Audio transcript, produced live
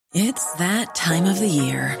It's that time of the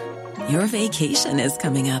year. Your vacation is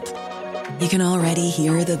coming up. You can already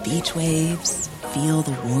hear the beach waves, feel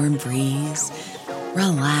the warm breeze,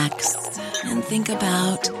 relax, and think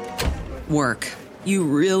about work. You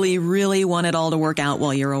really, really want it all to work out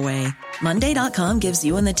while you're away. Monday.com gives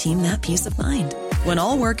you and the team that peace of mind. When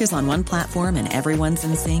all work is on one platform and everyone's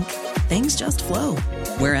in sync, things just flow.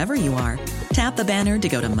 Wherever you are, tap the banner to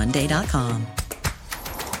go to Monday.com.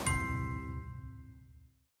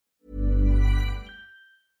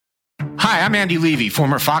 Hi, I'm Andy Levy,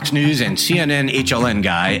 former Fox News and CNN HLN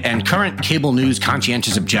guy and current cable news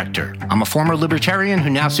conscientious objector. I'm a former libertarian who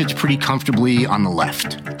now sits pretty comfortably on the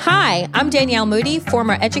left. Hi, I'm Danielle Moody,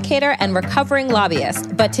 former educator and recovering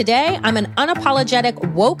lobbyist. But today, I'm an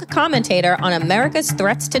unapologetic woke commentator on America's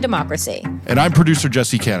threats to democracy. And I'm producer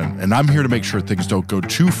Jesse Cannon, and I'm here to make sure things don't go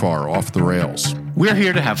too far off the rails. We're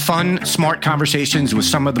here to have fun, smart conversations with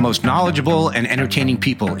some of the most knowledgeable and entertaining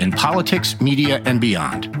people in politics, media, and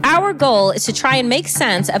beyond. Our goal is to try and make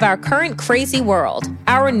sense of our current crazy world,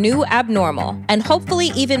 our new abnormal, and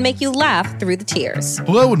hopefully even make you laugh through the tears.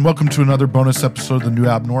 Hello, and welcome to another bonus episode of The New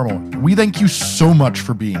Abnormal. We thank you so much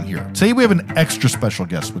for being here. Today we have an extra special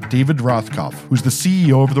guest with David Rothkopf, who's the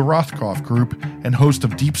CEO of the Rothkopf Group and host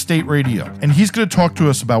of Deep State Radio. And he's going to talk to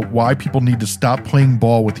us about why people need to stop playing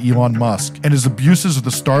ball with Elon Musk and his abuses of the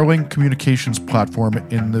Starlink communications platform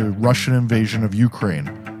in the Russian invasion of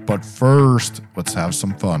Ukraine. But first, let's have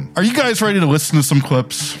some fun. Are you guys ready to listen to some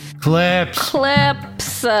clips? Clips.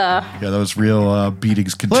 Yeah, that was real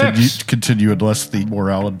beatings continue unless the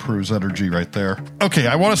morale improves energy right there. Okay,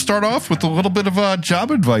 I want to start off with a little bit of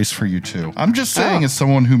job advice for you two. I'm just saying, as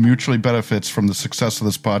someone who mutually benefits from the success of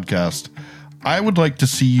this podcast, I would like to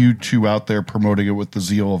see you two out there promoting it with the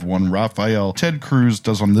zeal of one Raphael Ted Cruz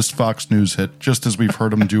does on this Fox News hit, just as we've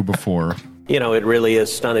heard him do before. You know, it really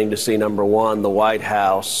is stunning to see, number one, the White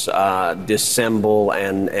House dissemble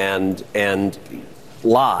and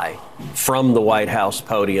lie from the White House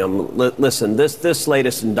podium. Listen, this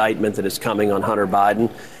latest indictment that is coming on Hunter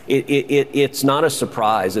Biden, it's not a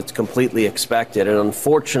surprise. It's completely expected. And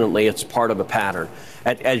unfortunately, it's part of a pattern.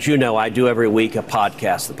 As you know, I do every week a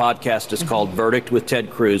podcast. The podcast is called Verdict with Ted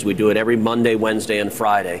Cruz. We do it every Monday, Wednesday, and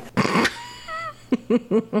Friday.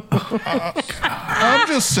 I'm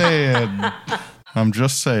just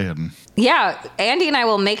saying. Yeah, Andy and I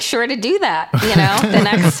will make sure to do that, the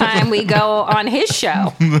next time we go on his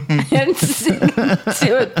show to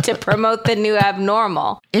promote the new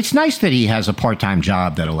abnormal. It's nice that he has a part-time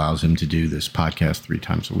job that allows him to do this podcast 3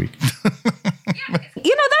 times a week.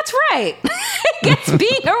 That's right. I guess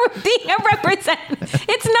being a representative,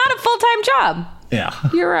 it's not a full-time job. Yeah.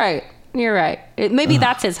 You're right. Maybe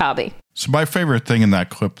that's his hobby. So my favorite thing in that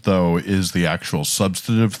clip, though, is the actual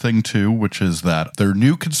substantive thing, too, which is that their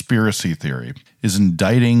new conspiracy theory is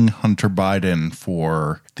indicting Hunter Biden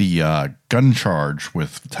for the gun charge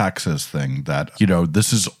with Texas thing, that,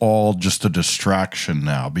 this is all just a distraction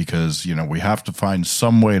now because, we have to find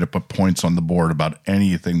some way to put points on the board about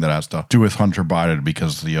anything that has to do with Hunter Biden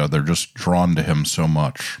because, they're just drawn to him so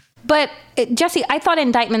much. But, Jesse, I thought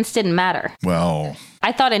indictments didn't matter. Well,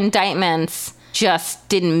 I thought indictments just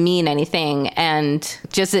didn't mean anything, and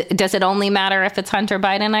does it only matter if it's Hunter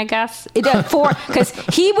Biden, I guess? Because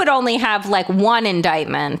he would only have one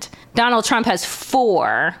indictment. Donald Trump has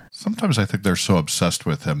 4. Sometimes I think they're so obsessed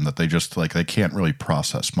with him that they just they can't really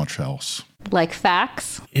process much else. Like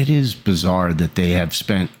facts? It is bizarre that they have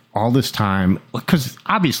spent all this time, because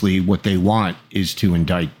obviously what they want is to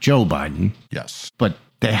indict Joe Biden. Yes. But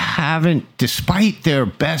they haven't, despite their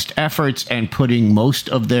best efforts and putting most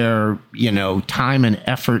of their, time and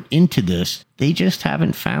effort into this, they just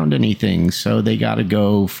haven't found anything. So they got to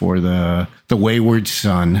go for the wayward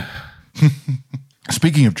son.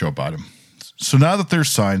 Speaking of Joe Biden, so now that there's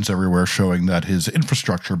signs everywhere showing that his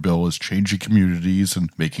infrastructure bill is changing communities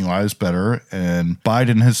and making lives better, and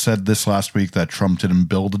Biden has said this last week that Trump didn't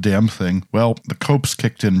build a damn thing, well, the Copes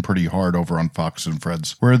kicked in pretty hard over on Fox and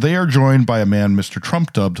Friends, where they are joined by a man Mr.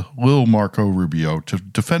 Trump dubbed Lil Marco Rubio to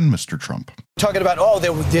defend Mr. Trump. Talking about,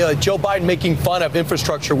 Joe Biden making fun of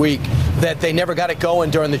Infrastructure Week, that they never got it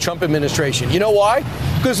going during the Trump administration. You know why?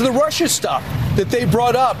 Because of the Russia stuff that they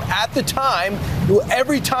brought up at the time.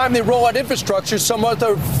 Every time they roll out infrastructure, some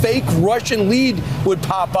other fake Russian lead would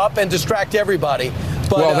pop up and distract everybody.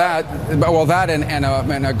 But, that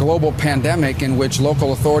and a global pandemic in which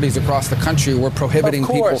local authorities across the country were prohibiting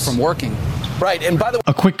people from working. Right, and by the way,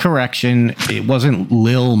 a quick correction: it wasn't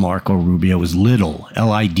Lil Marco Rubio; it was Little, Liddle.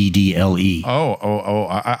 I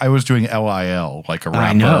was doing LIL like a rapper.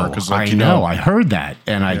 I know. I heard that,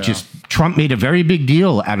 and Trump made a very big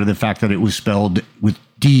deal out of the fact that it was spelled with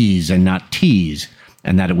D's and not T's.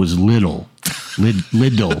 and that it was Lidl.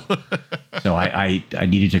 So I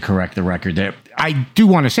needed to correct the record there. I do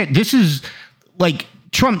want to say this is like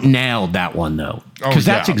Trump nailed that one, though, because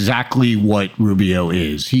that's exactly what Rubio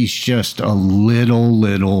is. He's just a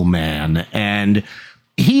little man. And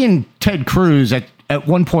he and Ted Cruz at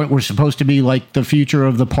one point were supposed to be like the future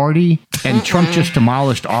of the party. And Trump just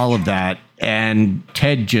demolished all of that. And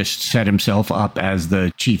Ted just set himself up as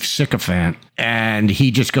the chief sycophant. And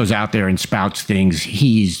he just goes out there and spouts things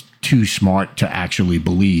he's too smart to actually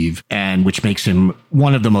believe, and which makes him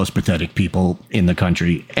one of the most pathetic people in the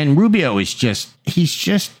country. And Rubio is he's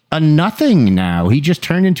just a nothing now. He just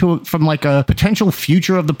turned into from like a potential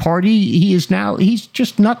future of the party. He's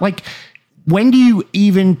just not like, when do you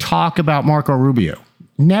even talk about Marco Rubio?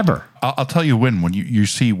 Never. I'll tell you when you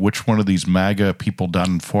see which one of these MAGA people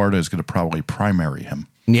down in Florida is going to probably primary him.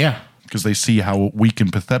 Yeah. Because they see how weak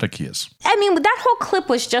and pathetic he is. I mean, that whole clip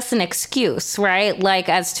was just an excuse, right? Like,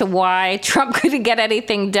 as to why Trump couldn't get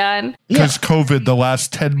anything done. Because COVID, the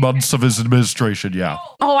last 10 months of his administration, yeah.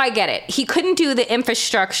 Oh, I get it. He couldn't do the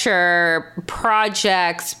infrastructure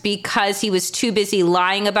projects because he was too busy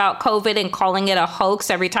lying about COVID and calling it a hoax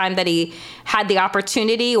every time that he had the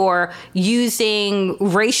opportunity, or using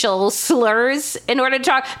racial slurs in order to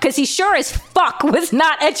talk, because he sure as fuck was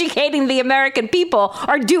not educating the American people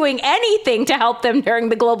or doing anything to help them during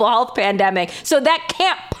the global health pandemic. So that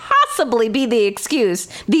can't possibly be the excuse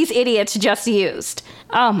these idiots just used.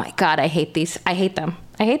 Oh my God, I hate these. I hate them.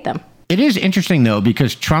 I hate them. It is interesting, though,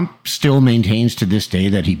 because Trump still maintains to this day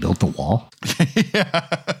that he built the wall. Yeah.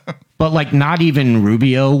 But like, not even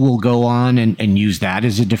Rubio will go on and use that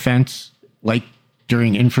as a defense. Like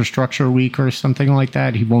during infrastructure week or something like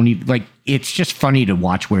that, he won't even, like, it's just funny to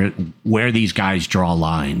watch where these guys draw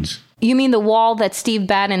lines. You mean the wall that Steve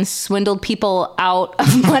Bannon swindled people out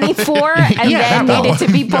of money for and then needed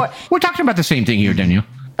to be poured? We're talking about the same thing here, Danielle.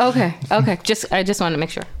 Okay. I just wanted to make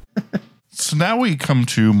sure. So now we come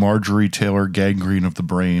to Marjorie Taylor Gangrene of the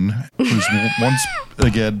Brain, who's once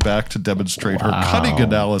again back to demonstrate her cutting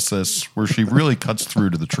analysis where she really cuts through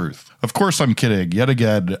to the truth. Of course, I'm kidding. Yet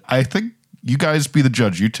again, I think you guys be the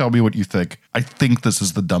judge. You tell me what you think. I think this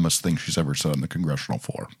is the dumbest thing she's ever said on the congressional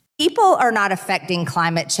floor. People are not affecting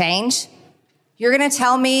climate change. You're going to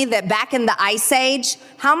tell me that back in the Ice Age,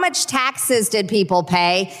 how much taxes did people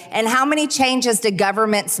pay and how many changes did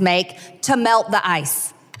governments make to melt the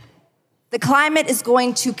ice? The climate is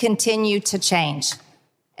going to continue to change.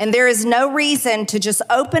 And there is no reason to just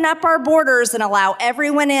open up our borders and allow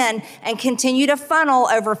everyone in and continue to funnel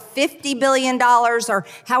over $50 billion or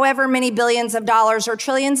however many billions of dollars or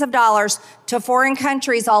trillions of dollars to foreign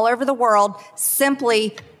countries all over the world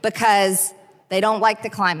simply because they don't like the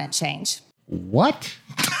climate change. What?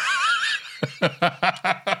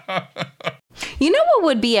 You know what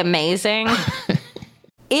would be amazing?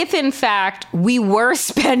 If, in fact, we were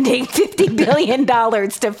spending $50 billion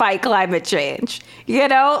to fight climate change, you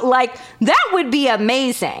know, like, that would be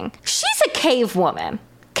amazing. She's a cave woman.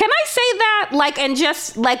 Can I say that? Like, and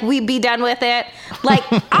just, like, we be done with it? Like,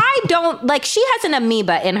 I don't, like, she has an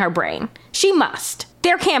amoeba in her brain. She must.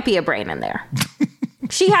 There can't be a brain in there.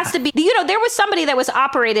 She has to be, you know, there was somebody that was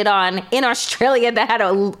operated on in Australia that had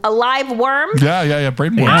a live worm. Yeah,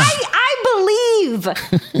 brain worms. I believe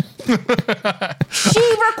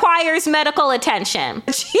she requires medical attention.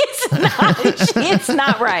 She's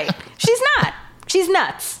not right. She's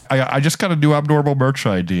nuts. I just got a new abnormal merch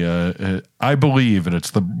idea. I believe, and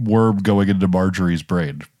it's the worm going into Marjorie's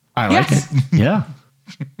brain. I like it. Yeah.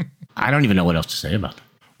 I don't even know what else to say about that.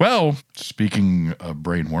 Well, speaking of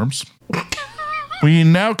brain worms, we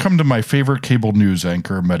now come to my favorite cable news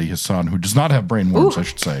anchor, Mehdi Hassan, who does not have brain worms, I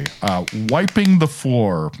should say, wiping the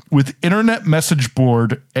floor with internet message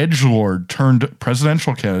board edgelord turned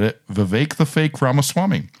presidential candidate Vivek the Fake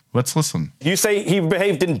Ramaswamy. Let's listen. You say he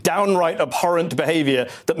behaved in downright abhorrent behavior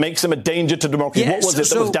that makes him a danger to democracy. What was it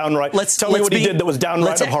that was downright? Tell me what he did that was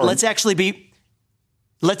downright abhorrent. Let's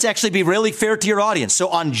actually be really fair to your audience. So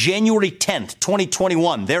on January 10th,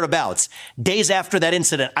 2021, thereabouts, days after that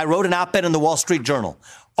incident, I wrote an op-ed in the Wall Street Journal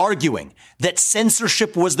arguing that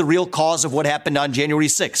censorship was the real cause of what happened on January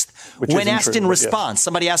 6th. When asked in response,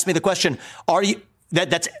 somebody asked me the question, are you...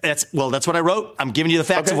 That's what I wrote. I'm giving you the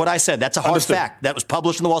facts of what I said. That's a hard fact. That was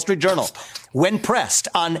published in the Wall Street Journal. When pressed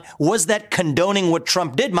on, was that condoning what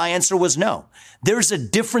Trump did? My answer was no. There's a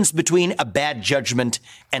difference between a bad judgment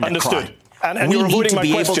and a crime. And we need to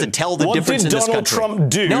be able to tell the difference in this country. What did Donald Trump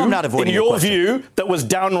do, no, I'm not avoiding in your view, that was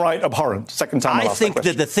downright abhorrent? Second time I think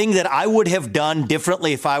that the thing that I would have done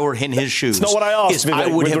differently if I were in his shoes not what I asked, is I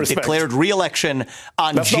would have declared re-election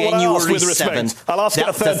on January 7th. I'll ask it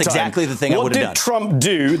a third time. That's exactly the thing I would have done. What did Trump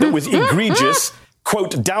do that was egregious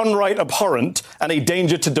quote, downright abhorrent and a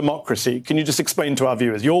danger to democracy. Can you just explain to our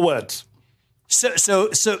viewers your words? So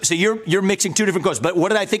you're mixing two different quotes. But what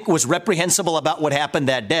did I think was reprehensible about what happened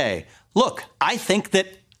that day? Look, I think that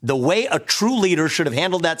the way a true leader should have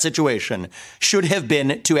handled that situation should have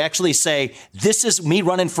been to actually say, this is me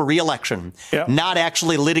running for re-election, not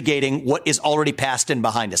actually litigating what is already passed and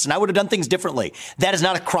behind us. And I would have done things differently. That is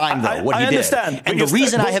not a crime, though, what he did. I understand. And the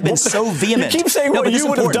reason I have been so vehement. You keep saying what you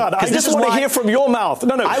would have done. I just want to hear from your mouth.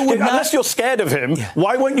 No, unless you're scared of him,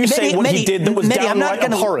 why won't you say what he did that was downright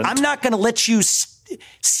abhorrent? I'm not going to let you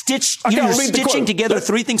stitching together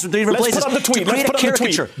three things from three different places to create a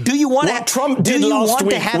caricature. Do you want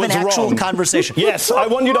to have an actual conversation? Yes, I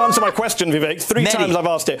want you to answer my question, Vivek. Three times I've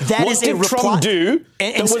asked it. What did Trump do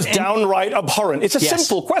that was downright abhorrent? It's a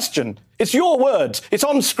simple question. It's your words. It's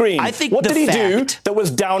on screen. What did he do that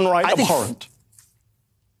was downright abhorrent?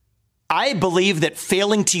 I believe that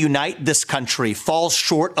failing to unite this country falls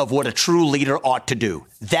short of what a true leader ought to do.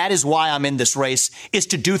 That is why I'm in this race, is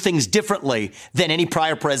to do things differently than any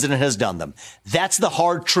prior president has done them. That's the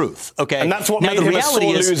hard truth, okay? And that's what made him a sore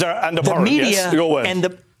loser and abhorrent. The media yes, your words.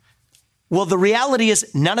 and Well, the reality is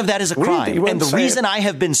none of that is a crime. And the reason I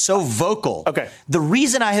have been so vocal,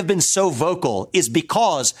 is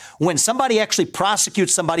because when somebody actually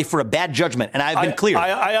prosecutes somebody for a bad judgment, and I've been clear,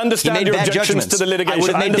 I understand your objections to the litigation. I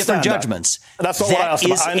would have made different judgments. That's not what I asked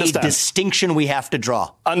about. I understand. That is a distinction we have to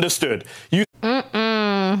draw. Understood.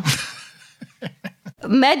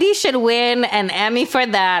 Mehdi should win an Emmy for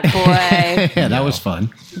that, boy. Yeah, that was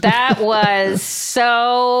fun. That was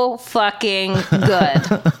so fucking good.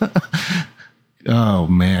 Oh,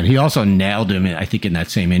 man. He also nailed him, I think, in that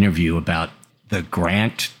same interview about the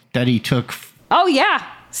grant that he took. Oh, yeah.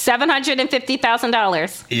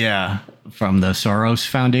 $750,000. Yeah, from the Soros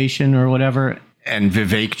Foundation or whatever. And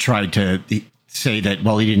Vivek tried to say that,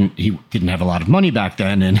 well, he didn't have a lot of money back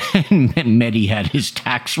then, and Mehdi had his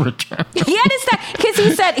tax return. He had his tax, because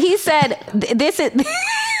he said, this is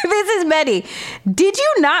Mehdi. Did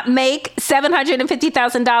you not make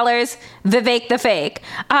 $750,000, Vivek the fake?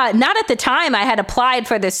 Not at the time I had applied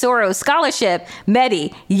for the Soros scholarship.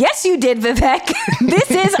 Mehdi, yes, you did, Vivek. This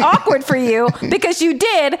is awkward for you because you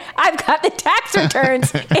did. I've got the tax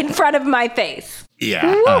returns in front of my face.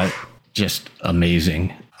 Yeah, just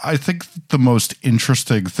amazing. I think the most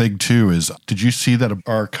interesting thing, too, is did you see that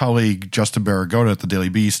our colleague Justin Barragona at the Daily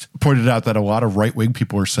Beast pointed out that a lot of right-wing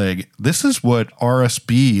people are saying this is what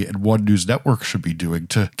RSB and One News Network should be doing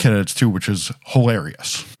to candidates, too, which is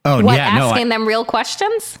hilarious. Oh, what, yeah, asking them real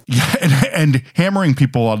questions? Yeah, and hammering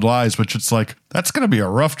people on lies, which it's like, that's going to be a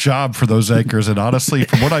rough job for those anchors. And honestly,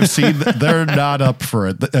 from what I've seen, they're not up for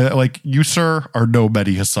it. Like, you, sir, are no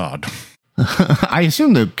Mehdi Hasan. I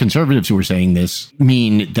assume the conservatives who are saying this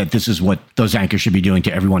mean that this is what those anchors should be doing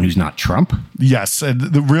to everyone who's not Trump. Yes.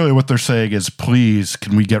 And really what they're saying is, please,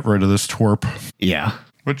 can we get rid of this twerp? Yeah.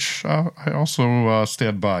 Which I also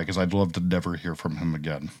stand by, because I'd love to never hear from him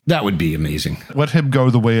again. That would be amazing. Let him go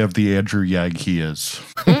the way of the Andrew Yang he is.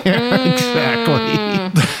 Exactly.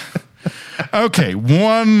 Okay,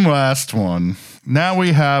 one last one. Now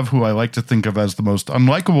we have who I like to think of as the most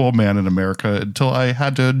unlikable man in America until I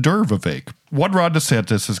had to endure Vivek. One, Ron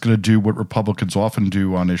DeSantis is going to do what Republicans often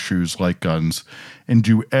do on issues like guns and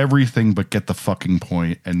do everything but get the fucking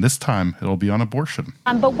point. And this time it'll be on abortion.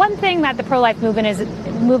 But one thing that the pro-life movement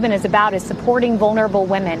is about is supporting vulnerable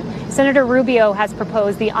women. Senator Rubio has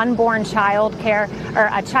proposed the Unborn Child Care or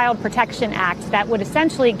a Child Protection Act that would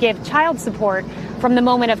essentially give child support from the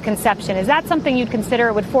moment of conception. Is that something you'd consider?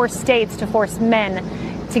 It would force states to force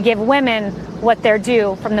men to give women what they're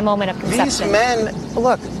due from the moment of conception. These men,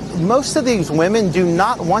 look, most of these women do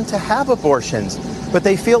not want to have abortions, but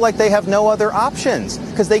they feel like they have no other options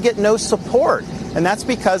because they get no support. And that's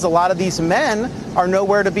because a lot of these men are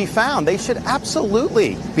nowhere to be found. They should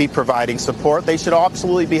absolutely be providing support. They should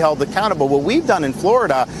absolutely be held accountable. What we've done in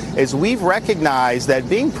Florida is we've recognized that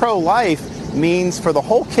being pro-life means for the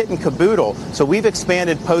whole kit and caboodle. So we've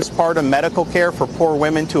expanded postpartum medical care for poor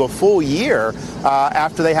women to a full year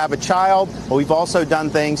after they have a child. We've also done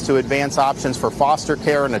things to advance options for foster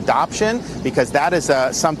care and adoption, because that is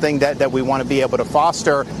something that we want to be able to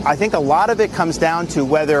foster. I think a lot of it comes down to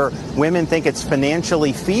whether women think it's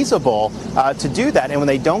financially feasible to do that. And when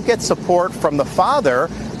they don't get support from the father,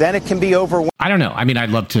 then it can be overwhelming. I don't know. I mean, I'd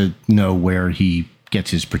love to know where he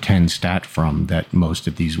gets his pretend stat from that most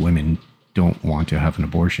of these women don't want to have an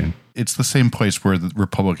abortion. It's the same place where the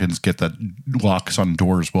Republicans get that locks on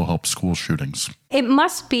doors will help school shootings. It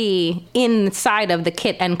must be inside of the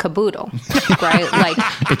kit and caboodle, right? Like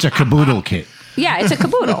it's a caboodle kit. Yeah, it's a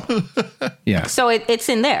caboodle. Yeah. So it's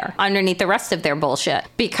in there underneath the rest of their bullshit,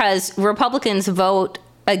 because Republicans vote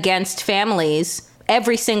against families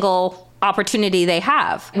every single opportunity they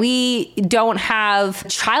have. We don't have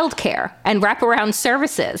childcare and wraparound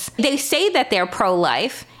services. They say that they're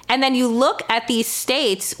pro-life, and then you look at these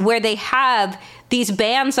states where they have these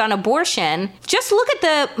bans on abortion. Just look at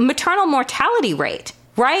the maternal mortality rate,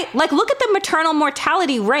 right? Like, look at the maternal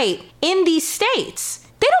mortality rate in these states.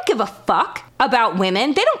 They don't give a fuck about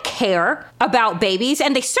women. They don't care about babies,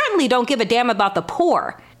 and they certainly don't give a damn about the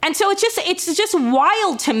poor. And so it's just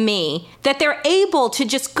wild to me that they're able to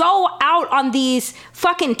just go out on these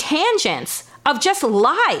fucking tangents of just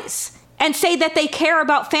lies and say that they care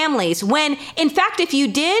about families, when in fact, if you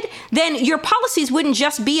did, then your policies wouldn't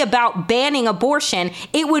just be about banning abortion.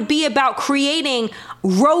 It would be about creating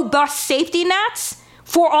robust safety nets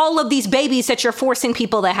for all of these babies that you're forcing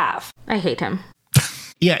people to have. I hate him.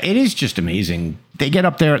 Yeah, it is just amazing. They get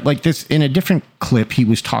up there like this. In a different clip, he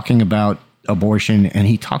was talking about abortion, and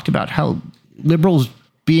he talked about how liberals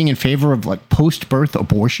being in favor of like post-birth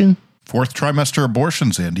abortion. Fourth trimester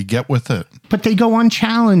abortions, Andy, get with it. But they go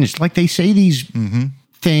unchallenged. Like, they say these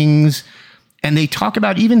things, and they talk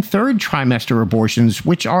about even third trimester abortions,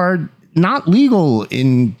 which are not legal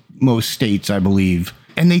in most states, I believe.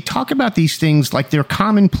 And they talk about these things like they're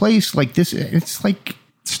commonplace, like this. It's like,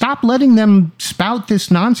 stop letting them spout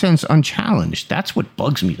this nonsense unchallenged. That's what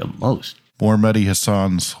bugs me the most. More Mehdi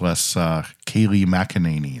Hassans, less Kayleigh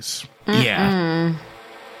McEnany's. Yeah.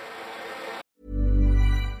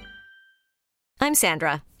 I'm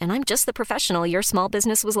Sandra, and I'm just the professional your small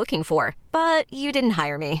business was looking for. But you didn't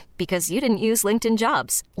hire me because you didn't use LinkedIn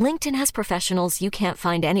Jobs. LinkedIn has professionals you can't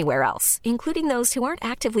find anywhere else, including those who aren't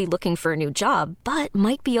actively looking for a new job, but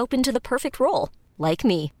might be open to the perfect role, like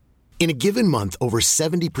me. In a given month, over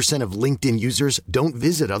 70% of LinkedIn users don't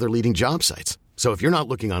visit other leading job sites. So if you're not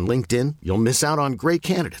looking on LinkedIn, you'll miss out on great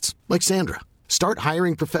candidates like Sandra. Start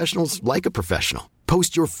hiring professionals like a professional.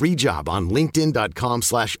 Post your free job on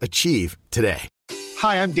linkedin.com/achieve today.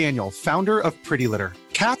 Hi, I'm Daniel, founder of Pretty Litter.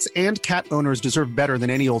 Cats and cat owners deserve better than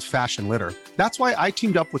any old-fashioned litter. That's why I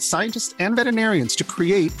teamed up with scientists and veterinarians to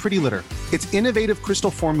create Pretty Litter. Its innovative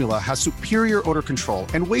crystal formula has superior odor control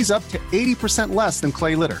and weighs up to 80% less than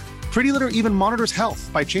clay litter. Pretty Litter even monitors health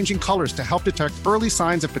by changing colors to help detect early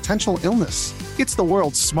signs of potential illness. It's the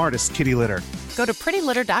world's smartest kitty litter. Go to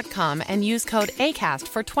prettylitter.com and use code ACAST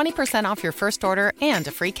for 20% off your first order and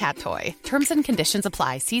a free cat toy. Terms and conditions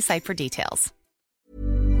apply. See site for details.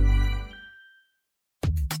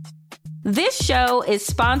 This show is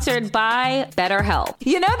sponsored by BetterHelp.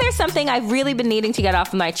 You know, there's something I've really been needing to get off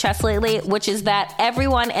of my chest lately, which is that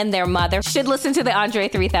everyone and their mother should listen to the Andre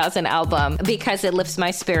 3000 album, because it lifts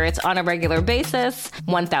my spirits on a regular basis,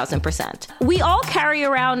 1000%. We all carry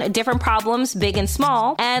around different problems, big and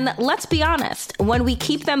small, and let's be honest, when we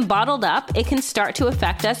keep them bottled up, it can start to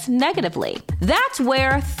affect us negatively. That's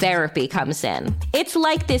where therapy comes in. It's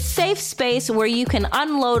like this safe space where you can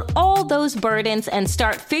unload all those burdens and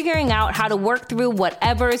start figuring out how to work through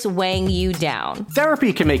whatever's weighing you down.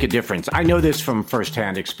 Therapy can make a difference. I know this from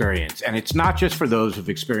firsthand experience, and it's not just for those who've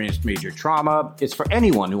experienced major trauma. It's for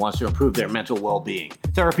anyone who wants to improve their mental well-being.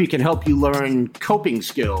 Therapy can help you learn coping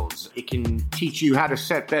skills. It can teach you how to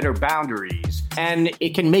set better boundaries, and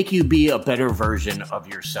it can make you be a better version of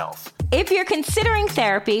yourself. If you're considering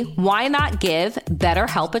therapy, why not give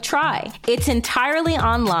BetterHelp a try? It's entirely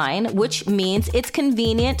online, which means it's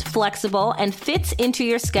convenient, flexible, and fits into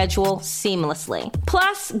your schedule seamlessly.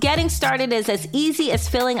 Plus, getting started is as easy as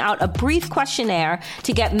filling out a brief questionnaire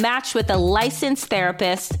to get matched with a licensed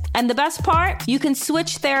therapist. And the best part? You can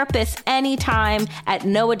switch therapists anytime at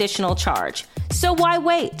no additional charge. So why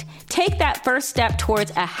wait? Take that first step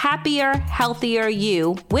towards a happier, healthier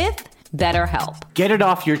you with BetterHelp. Get it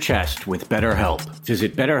off your chest with BetterHelp.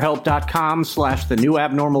 Visit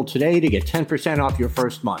BetterHelp.com/thenewabnormal today to get 10% off your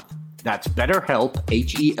first month. That's BetterHelp,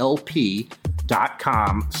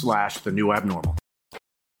 HELP.com/thenewabnormal.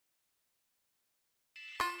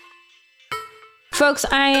 Folks,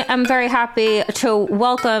 I am very happy to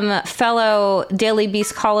welcome fellow Daily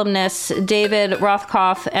Beast columnist David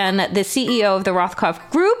Rothkopf and the CEO of the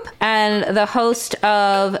Rothkopf Group and the host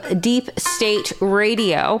of Deep State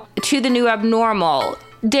Radio to the New Abnormal.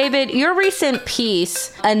 David, your recent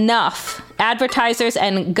piece, Enough, Advertisers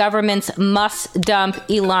and Governments Must Dump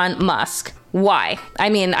Elon Musk. Why? I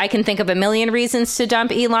mean, I can think of a million reasons to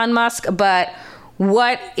dump Elon Musk, but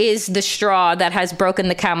what is the straw that has broken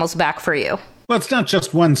the camel's back for you? Well, it's not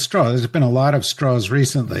just one straw. There's been a lot of straws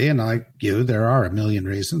recently, and like you, there are a million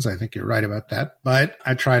reasons. I think you're right about that. But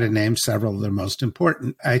I try to name several of the most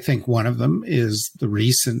important. I think one of them is the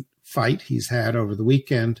recent fight he's had over the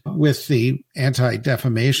weekend with the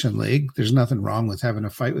Anti-Defamation League. There's nothing wrong with having a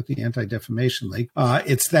fight with the Anti-Defamation League.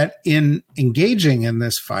 It's that in engaging in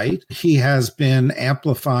this fight, he has been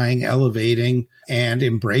amplifying, elevating, and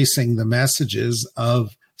embracing the messages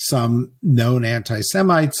of some known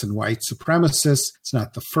anti-Semites and white supremacists. It's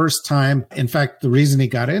not the first time. In fact, the reason he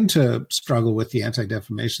got into struggle with the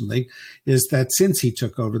Anti-Defamation League is that since he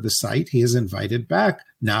took over the site, he has invited back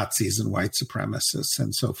Nazis and white supremacists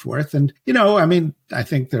and so forth. And, I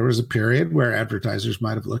think there was a period where advertisers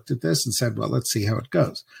might have looked at this and said, well, let's see how it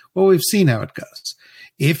goes. Well, we've seen how it goes.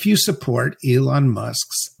 If you support Elon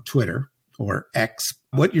Musk's Twitter or X,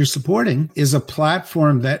 what you're supporting is a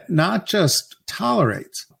platform that not just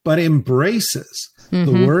tolerates, but embraces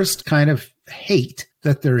the worst kind of hate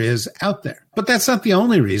that there is out there. But that's not the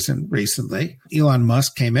only reason. Recently, Elon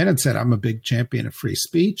Musk came in and said, I'm a big champion of free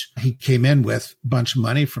speech. He came in with a bunch of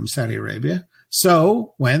money from Saudi Arabia.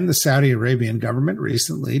 So when the Saudi Arabian government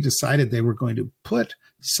recently decided they were going to put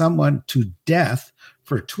someone to death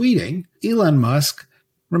for tweeting, Elon Musk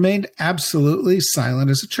remained absolutely silent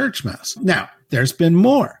as a church mouse. Now, there's been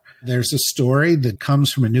more. There's a story that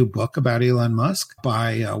comes from a new book about Elon Musk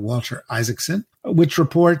by Walter Isaacson, which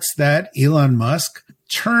reports that Elon Musk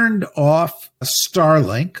turned off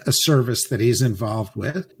Starlink, a service that he's involved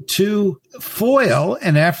with, to foil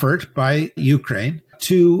an effort by Ukraine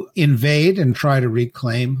to invade and try to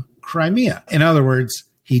reclaim Crimea. In other words,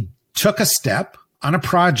 he took a step on a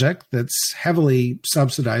project that's heavily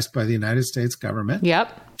subsidized by the United States government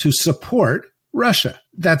to support Russia.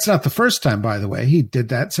 That's not the first time, by the way. He did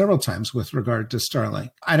that several times with regard to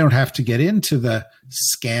Starlink. I don't have to get into the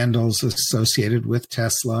scandals associated with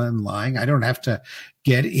Tesla and lying. I don't have to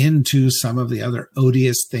get into some of the other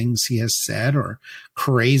odious things he has said or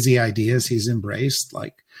crazy ideas he's embraced,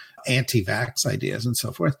 like anti-vax ideas and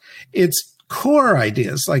so forth. It's core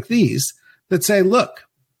ideas like these that say, look,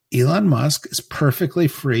 Elon Musk is perfectly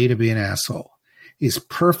free to be an asshole. He's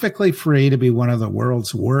perfectly free to be one of the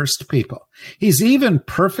world's worst people. He's even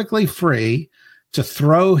perfectly free to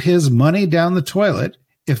throw his money down the toilet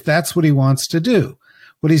if that's what he wants to do.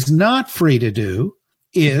 What he's not free to do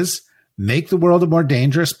is make the world a more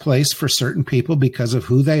dangerous place for certain people because of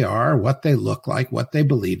who they are, what they look like, what they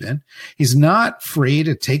believe in. He's not free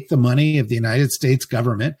to take the money of the United States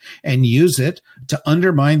government and use it to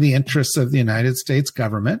undermine the interests of the United States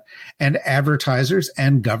government. And advertisers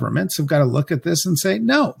and governments have got to look at this and say,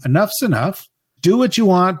 no, enough's enough. Do what you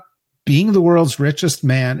want, being the world's richest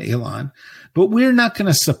man, Elon. But we're not going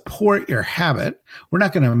to support your habit. We're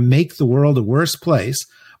not going to make the world a worse place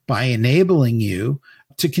by enabling you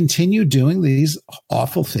to continue doing these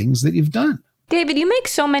awful things that you've done. David, you make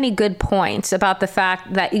so many good points about the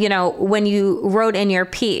fact that, when you wrote in your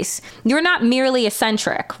piece, you're not merely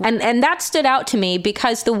eccentric. And that stood out to me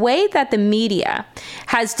because the way that the media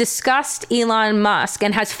has discussed Elon Musk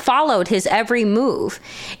and has followed his every move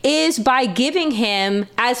is by giving him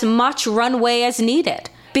as much runway as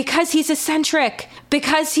needed. Because he's eccentric,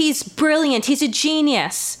 because he's brilliant, he's a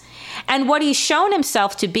genius. And what he's shown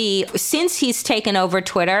himself to be since he's taken over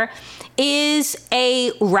Twitter is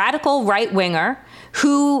a radical right-winger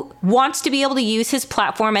who wants to be able to use his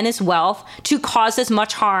platform and his wealth to cause as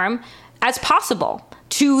much harm as possible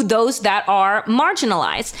to those that are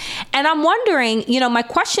marginalized. And I'm wondering, my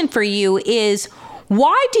question for you is,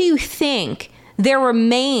 why do you think there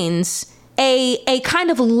remains a kind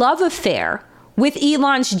of love affair with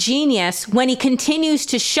Elon's genius when he continues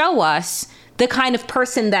to show us the kind of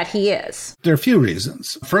person that he is? There are a few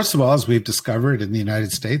reasons. First of all, as we've discovered in the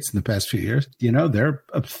United States in the past few years, there are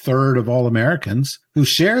a third of all Americans who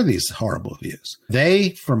share these horrible views.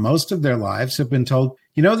 They, for most of their lives, have been told,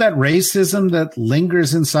 that racism that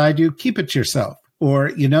lingers inside you, keep it to yourself.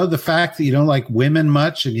 Or, the fact that you don't like women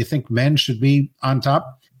much and you think men should be on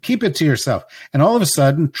top, keep it to yourself. And all of a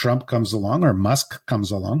sudden, Trump comes along or Musk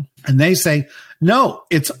comes along and they say, no,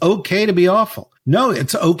 it's okay to be awful. No,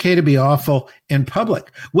 it's okay to be awful in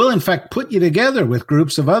public. We'll, in fact, put you together with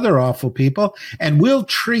groups of other awful people, and we'll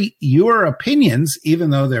treat your opinions, even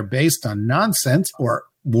though they're based on nonsense or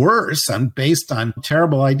worse, based on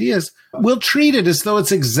terrible ideas, we'll treat it as though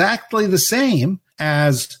it's exactly the same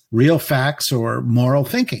as real facts or moral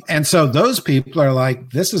thinking. And so those people are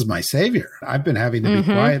like, this is my savior. I've been having to be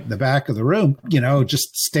quiet in the back of the room,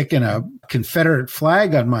 just sticking a Confederate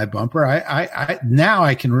flag on my bumper. I now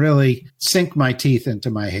I can really sink my teeth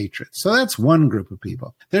into my hatred. So that's one group of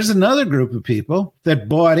people. There's another group of people that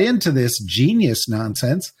bought into this genius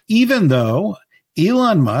nonsense, even though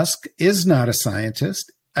Elon Musk is not a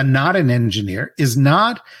scientist, and not an engineer, is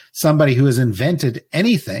not somebody who has invented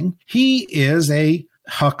anything. He is a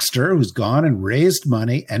huckster who's gone and raised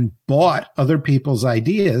money and bought other people's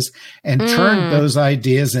ideas and turned those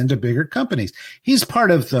ideas into bigger companies. He's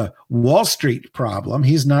part of the Wall Street problem.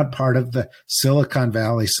 He's not part of the Silicon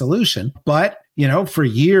Valley solution. But, for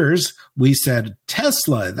years we said,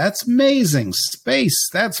 Tesla, that's amazing. Space,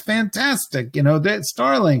 that's fantastic. That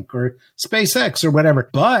Starlink or SpaceX or whatever.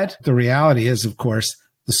 But the reality is, of course,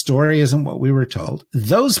 the story isn't what we were told.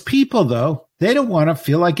 Those people, though, they don't want to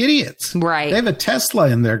feel like idiots. Right. They have a Tesla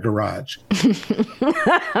in their garage.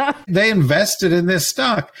 They invested in this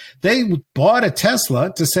stock. They bought a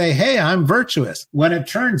Tesla to say, hey, I'm virtuous. When it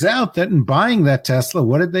turns out that in buying that Tesla,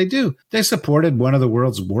 what did they do? They supported one of the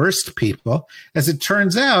world's worst people. As it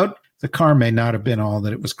turns out, the car may not have been all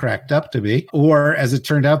that it was cracked up to be, or as it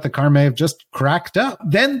turned out, the car may have just cracked up.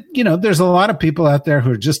 Then, there's a lot of people out there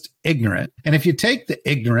who are just ignorant. And if you take the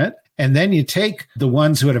ignorant and then you take the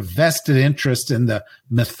ones who had a vested interest in the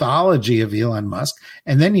mythology of Elon Musk,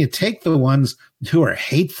 and then you take the ones who are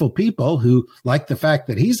hateful people who like the fact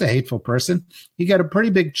that he's a hateful person, you get a pretty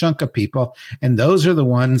big chunk of people. And those are the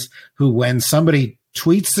ones who, when somebody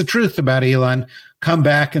tweets the truth about Elon, come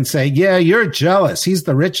back and say, yeah, you're jealous. He's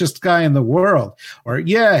the richest guy in the world. Or,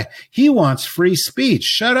 yeah, he wants free speech.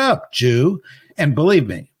 Shut up, Jew. And believe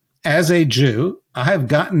me, as a Jew, I have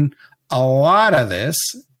gotten a lot of this.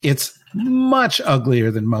 It's much uglier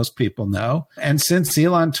than most people know. And since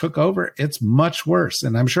Elon took over, it's much worse.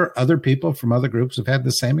 And I'm sure other people from other groups have had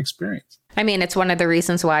the same experience. I mean, it's one of the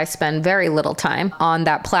reasons why I spend very little time on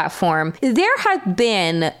that platform. There have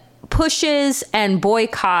been pushes and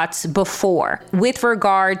boycotts before with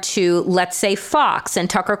regard to, let's say, Fox and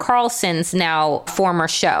Tucker Carlson's now former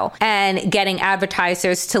show and getting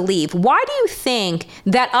advertisers to leave. Why do you think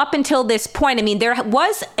that up until this point, I mean, there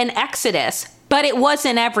was an exodus, but it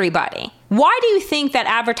wasn't everybody? Why do you think that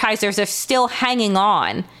advertisers are still hanging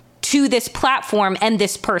on to this platform and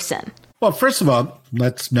this person? Well, first of all,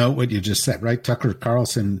 let's note what you just said, right? Tucker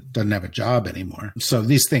Carlson doesn't have a job anymore. So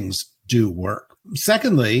these things do work.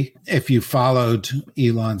 Secondly, if you followed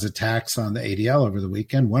Elon's attacks on the ADL over the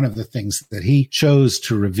weekend, one of the things that he chose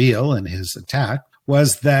to reveal in his attack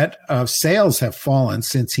was that sales have fallen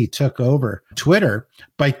since he took over Twitter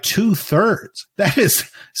by 2/3. That is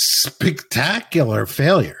spectacular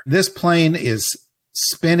failure. This plane is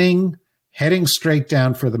spinning, heading straight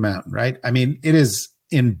down for the mountain, right? I mean, it is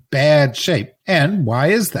in bad shape. And why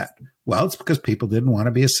is that? Well, it's because people didn't want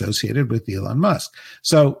to be associated with Elon Musk.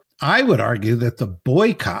 So I would argue that the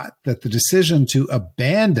boycott, that the decision to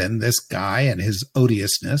abandon this guy and his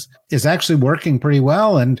odiousness is actually working pretty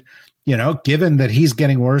well. And, given that he's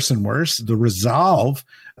getting worse and worse, the resolve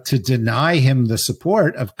to deny him the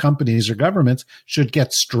support of companies or governments should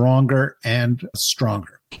get stronger and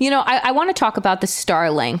stronger. I want to talk about the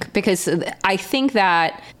Starlink because I think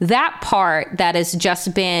that part that has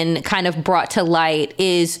just been kind of brought to light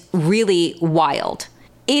is really wild.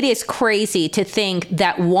 It is crazy to think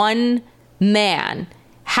that one man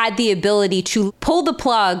had the ability to pull the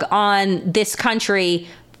plug on this country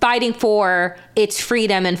fighting for its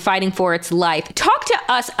freedom and fighting for its life. Talk to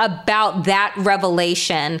us about that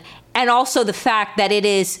revelation and also the fact that it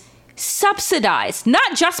is subsidized,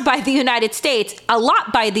 not just by the United States, a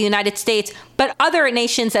lot by the United States, but other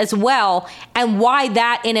nations as well, and why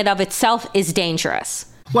that in and of itself is dangerous.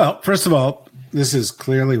 Well, first of all, this is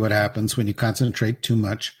clearly what happens when you concentrate too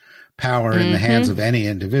much power in the hands of any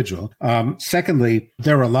individual. Secondly,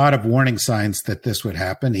 there were a lot of warning signs that this would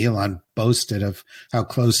happen. Elon boasted of how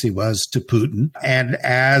close he was to Putin. And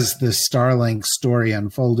as the Starlink story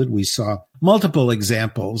unfolded, we saw multiple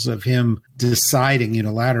examples of him deciding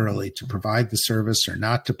unilaterally to provide the service or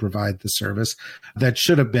not to provide the service that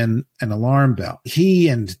should have been an alarm bell. He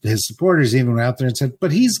and his supporters even went out there and said,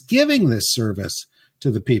 but he's giving this service to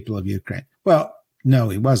the people of Ukraine. Well, no,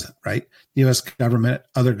 he wasn't, right? The U.S. government,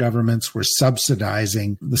 other governments were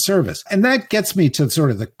subsidizing the service. And that gets me to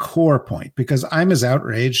sort of the core point, because I'm as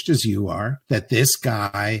outraged as you are that this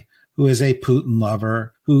guy who is a Putin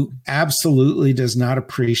lover, who absolutely does not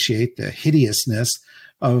appreciate the hideousness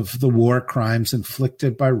of the war crimes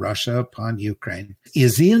inflicted by Russia upon Ukraine,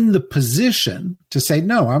 is in the position to say,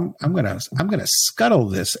 no, I'm going to scuttle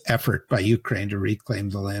this effort by Ukraine to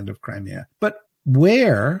reclaim the land of Crimea. But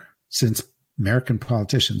where, since American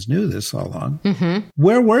politicians knew this all along,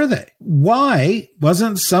 where were they? Why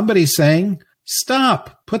wasn't somebody saying,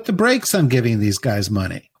 stop, put the brakes on giving these guys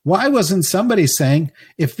money? Why wasn't somebody saying,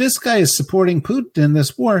 if this guy is supporting Putin in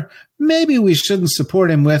this war, maybe we shouldn't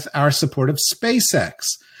support him with our support of SpaceX.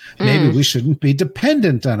 Maybe we shouldn't be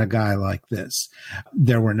dependent on a guy like this.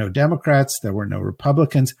 There were no Democrats. There were no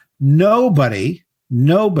Republicans. Nobody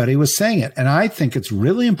Nobody was saying it. And I think it's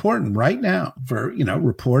really important right now for,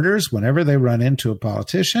 reporters, whenever they run into a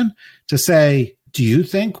politician, to say, do you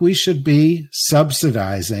think we should be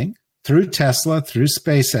subsidizing through Tesla, through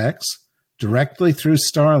SpaceX, directly through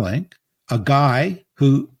Starlink, a guy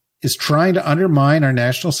who is trying to undermine our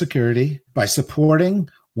national security by supporting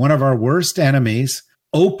one of our worst enemies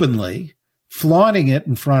openly, flaunting it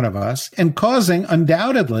in front of us, and causing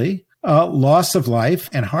undoubtedly loss of life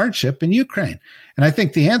and hardship in Ukraine? And I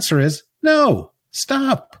think the answer is no,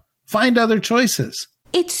 stop, find other choices.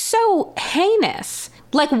 It's so heinous,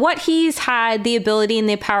 like what he's had the ability and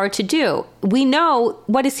the power to do. We know,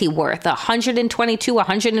 what is he worth? 122,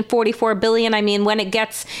 144 billion. I mean, when it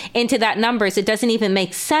gets into that numbers, it doesn't even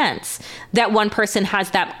make sense that one person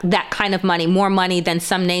has that kind of money, more money than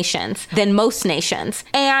some nations, than most nations.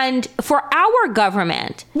 And for our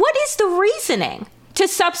government, what is the reasoning to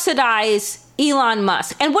subsidize Elon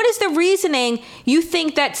Musk? And what is the reasoning you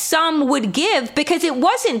think that some would give? Because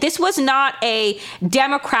this was not a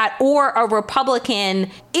Democrat or a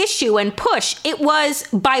Republican issue and push. It was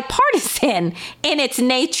bipartisan in its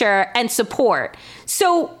nature and support.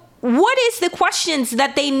 So what is the questions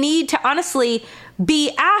that they need to honestly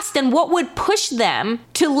be asked, and what would push them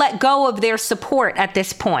to let go of their support at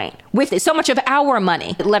this point with so much of our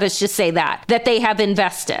money, let us just say that they have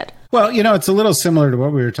invested? Well, it's a little similar to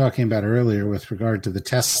what we were talking about earlier with regard to the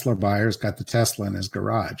Tesla buyers got the Tesla in his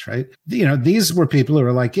garage, right? These were people who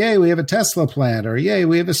were like, yay, we have a Tesla plant, or yay,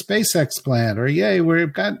 we have a SpaceX plant, or yay,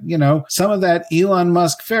 we've got, some of that Elon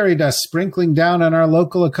Musk fairy dust sprinkling down on our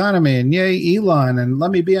local economy, and yay, Elon, and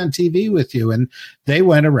let me be on TV with you. And they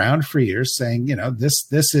went around for years saying,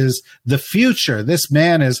 this is the future. This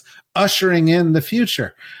man is ushering in the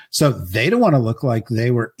future. So they don't want to look like they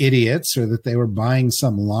were idiots or that they were buying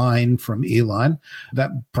some line from Elon.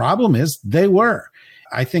 The problem is they were.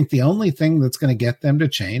 I think the only thing that's going to get them to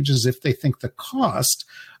change is if they think the cost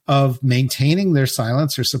of maintaining their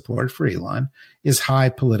silence or support for Elon is high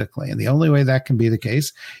politically. And the only way that can be the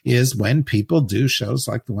case is when people do shows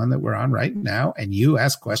like the one that we're on right now, and you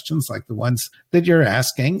ask questions like the ones that you're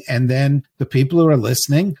asking, and then the people who are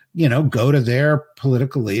listening, go to their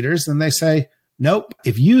political leaders and they say, nope,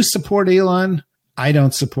 if you support Elon, I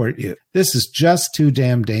don't support you. This is just too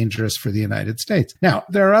damn dangerous for the United States. Now,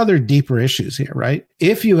 there are other deeper issues here, right?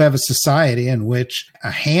 If you have a society in which a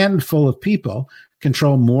handful of people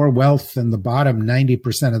control more wealth than the bottom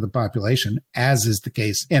 90% of the population, as is the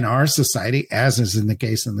case in our society, as is in the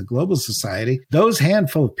case in the global society, those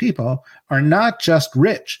handful of people are not just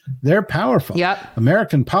rich, they're powerful. Yep.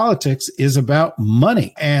 American politics is about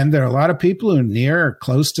money. And there are a lot of people who are near or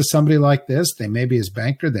close to somebody like this. They may be his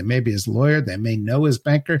banker, they may be his lawyer, they may know his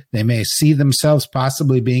banker, they may see themselves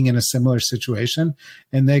possibly being in a similar situation.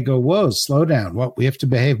 And they go, whoa, slow down. What, we have to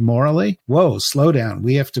behave morally? Whoa, slow down.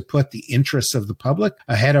 We have to put the interests of the public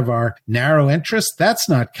ahead of our narrow interests. That's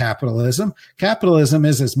not capitalism. Capitalism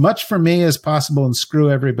is as much for me as possible and screw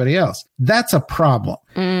everybody else. That's a problem.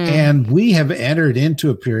 And we have entered into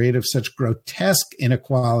a period of such grotesque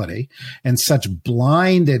inequality and such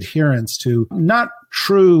blind adherence to not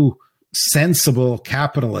true sensible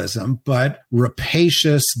capitalism, but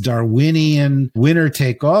rapacious Darwinian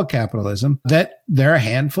winner-take-all capitalism, that there are a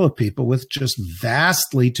handful of people with just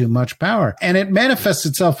vastly too much power. And it manifests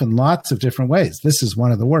itself in lots of different ways. This is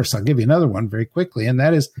one of the worst. I'll give you another one very quickly, and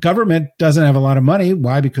that is government doesn't have a lot of money.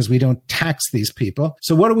 Why? Because we don't tax these people.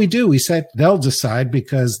 So what do? We say they'll decide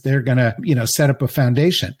because they're going to, set up a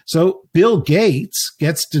foundation. So Bill Gates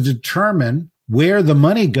gets to determine where the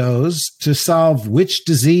money goes to solve which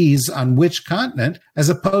disease on which continent, as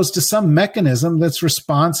opposed to some mechanism that's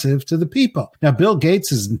responsive to the people. Now, Bill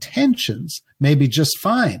Gates's intentions may be just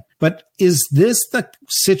fine, but is this the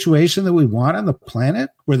situation that we want on the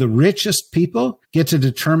planet, where the richest people get to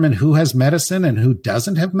determine who has medicine and who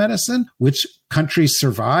doesn't have medicine, which countries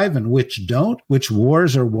survive and which don't, which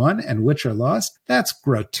wars are won and which are lost? That's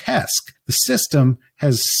grotesque. The system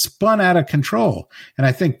has spun out of control. And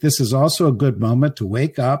I think this is also a good moment to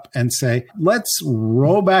wake up and say, let's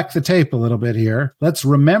roll back the tape a little bit here. Let's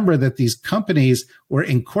remember that these companies were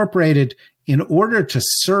incorporated in order to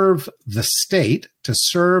serve the state, to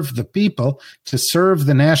serve the people, to serve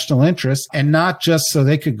the national interest, and not just so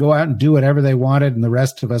they could go out and do whatever they wanted and the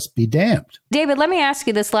rest of us be damned. David, let me ask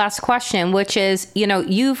you this last question, which is,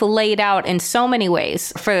 you've laid out in so many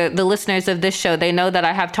ways for the listeners of this show. They know that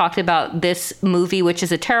I have talked about this movie, which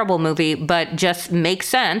is a terrible movie, but just makes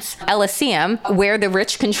sense. Elysium, where the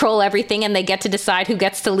rich control everything and they get to decide who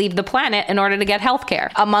gets to leave the planet in order to get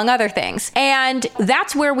healthcare, among other things. And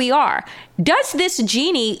that's where we are. Does this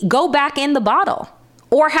genie go back in the bottle?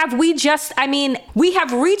 Or have we just, we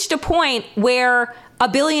have reached a point where a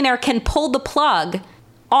billionaire can pull the plug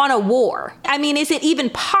on a war. Is it even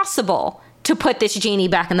possible to put this genie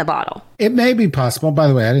back in the bottle? It may be possible. By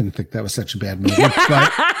the way, I didn't think that was such a bad movie,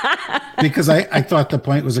 but because I thought the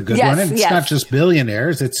point was a good one. And it's not just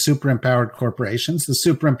billionaires, it's super empowered corporations. The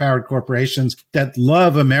super empowered corporations that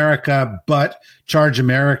love America, but charge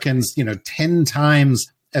Americans, 10 times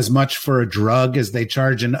as much for a drug as they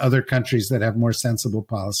charge in other countries that have more sensible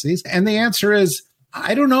policies. And the answer is,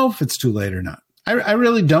 I don't know if it's too late or not. I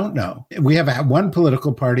really don't know. We have one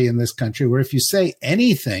political party in this country where if you say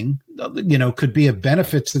anything, could be a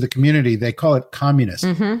benefit to the community, they call it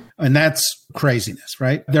communism. Mm-hmm. And that's craziness,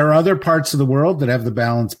 right? There are other parts of the world that have the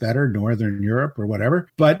balance better, Northern Europe or whatever.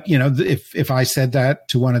 But, if I said that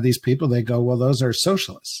to one of these people, they go, well, those are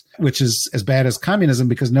socialists, which is as bad as communism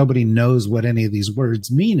because nobody knows what any of these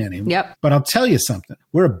words mean anymore. Yep. But I'll tell you something.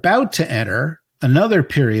 We're about to enter another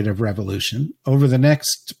period of revolution over the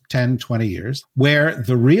next 10, 20 years, where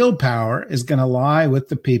the real power is going to lie with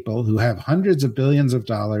the people who have hundreds of billions of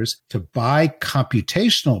dollars to buy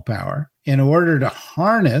computational power in order to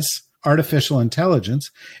harness artificial intelligence,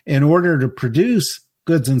 in order to produce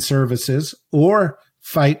goods and services or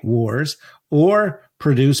fight wars or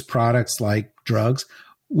produce products like drugs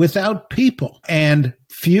without people. And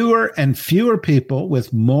fewer people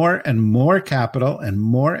with more and more capital and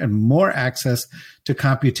more access to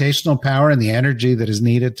computational power and the energy that is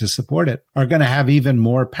needed to support it are going to have even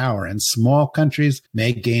more power. And small countries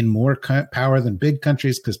may gain more power than big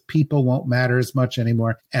countries because people won't matter as much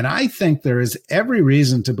anymore. And I think there is every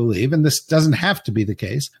reason to believe, and this doesn't have to be the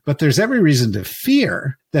case, but there's every reason to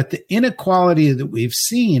fear that the inequality that we've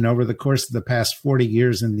seen over the course of the past 40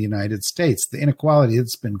 years in the United States, the inequality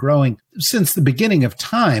that's been growing since the beginning of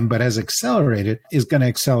time, but has accelerated, is going to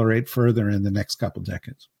accelerate further in the next couple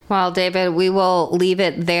decades. Well, David, we will leave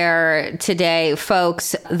it there today.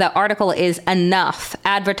 Folks, the article is Enough.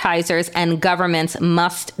 Advertisers and governments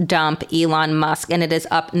must dump Elon Musk, and it is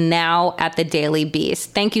up now at the Daily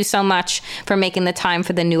Beast. Thank you so much for making the time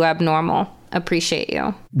for the New Abnormal. Appreciate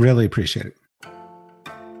you. Really appreciate it.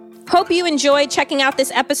 Hope you enjoyed checking out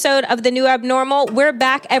this episode of The New Abnormal. We're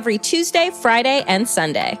back every Tuesday, Friday, and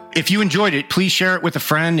Sunday. If you enjoyed it, please share it with a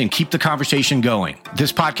friend and keep the conversation going.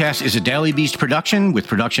 This podcast is a Daily Beast production with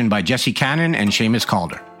production by Jesse Cannon and Seamus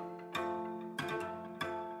Calder.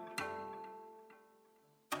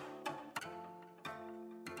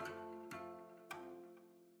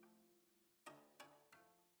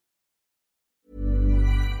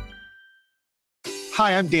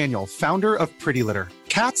 Hi, I'm Daniel, founder of Pretty Litter.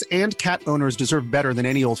 Cats and cat owners deserve better than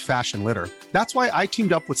any old-fashioned litter. That's why I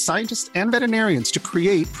teamed up with scientists and veterinarians to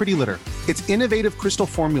create Pretty Litter. Its innovative crystal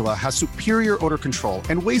formula has superior odor control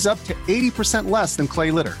and weighs up to 80% less than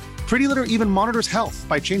clay litter. Pretty Litter even monitors health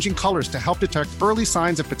by changing colors to help detect early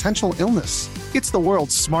signs of potential illness. It's the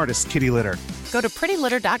world's smartest kitty litter. Go to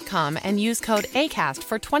prettylitter.com and use code ACAST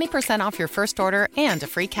for 20% off your first order and a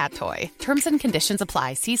free cat toy. Terms and conditions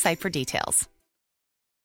apply. See site for details.